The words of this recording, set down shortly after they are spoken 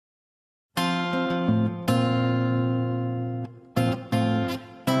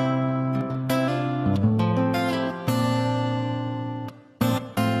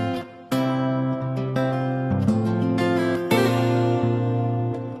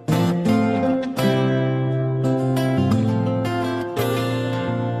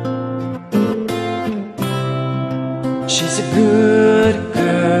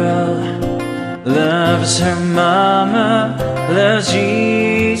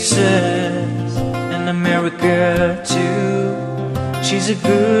America too. She's a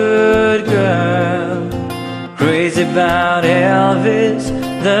good girl, crazy about Elvis,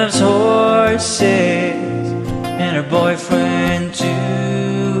 loves horses, and her boyfriend too.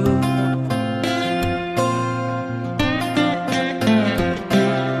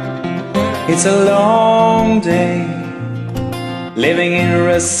 It's a long day living in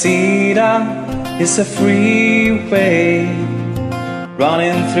Reseda. It's a freeway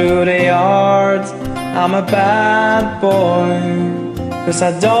running through the yard. I'm a bad boy, 'cause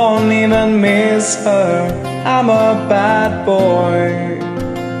I don't even miss her. I'm a bad boy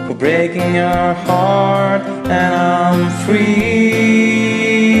for breaking her heart, and I'm free,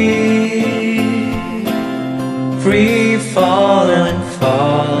 free falling,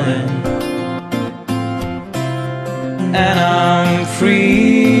 falling, and I'm free,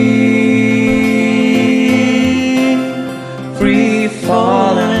 free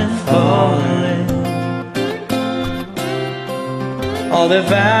falling, falling. All the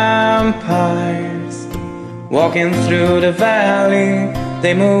vampires walking through the valley,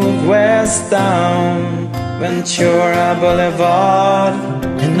 they move west down Ventura Boulevard.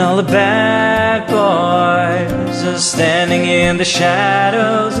 And all the bad boys are standing in the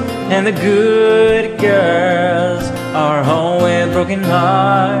shadows, and the good girls are home with broken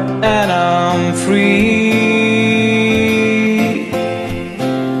hearts. And I'm free,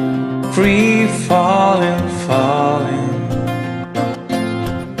 free falling, falling.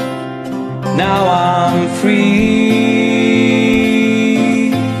 Now I'm free,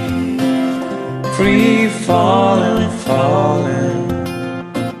 free falling, falling.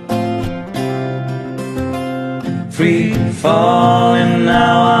 Free falling,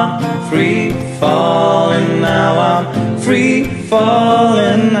 now I'm free falling, now I'm free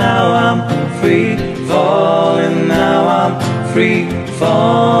falling, now I'm free falling, now I'm free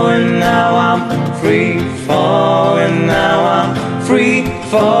falling, now I'm free falling, now I'm free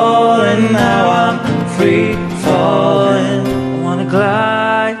falling, now I'm free falling. I wanna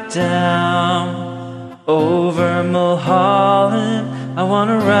glide down over Mulholland. I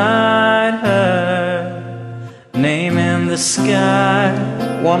wanna ride her name in the sky.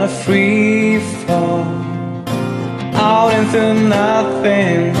 Wanna free fall out into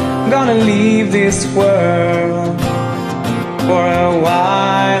nothing. Gonna leave this world for a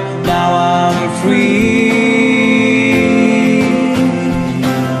while. Now I'm free,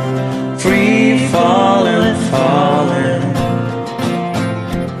 free falling, falling.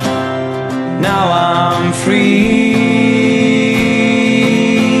 Now I'm free,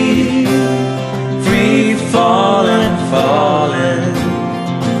 free falling, falling.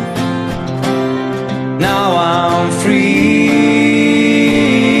 Now I'm free,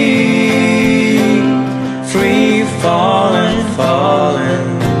 free falling, falling.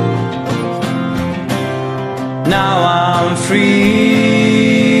 Now I'm free,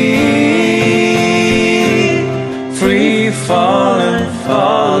 free falling,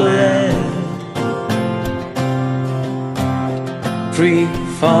 falling. Free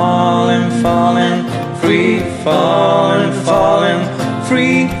falling, falling, free falling, falling,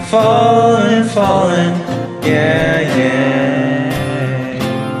 free falling, falling, yeah, yeah.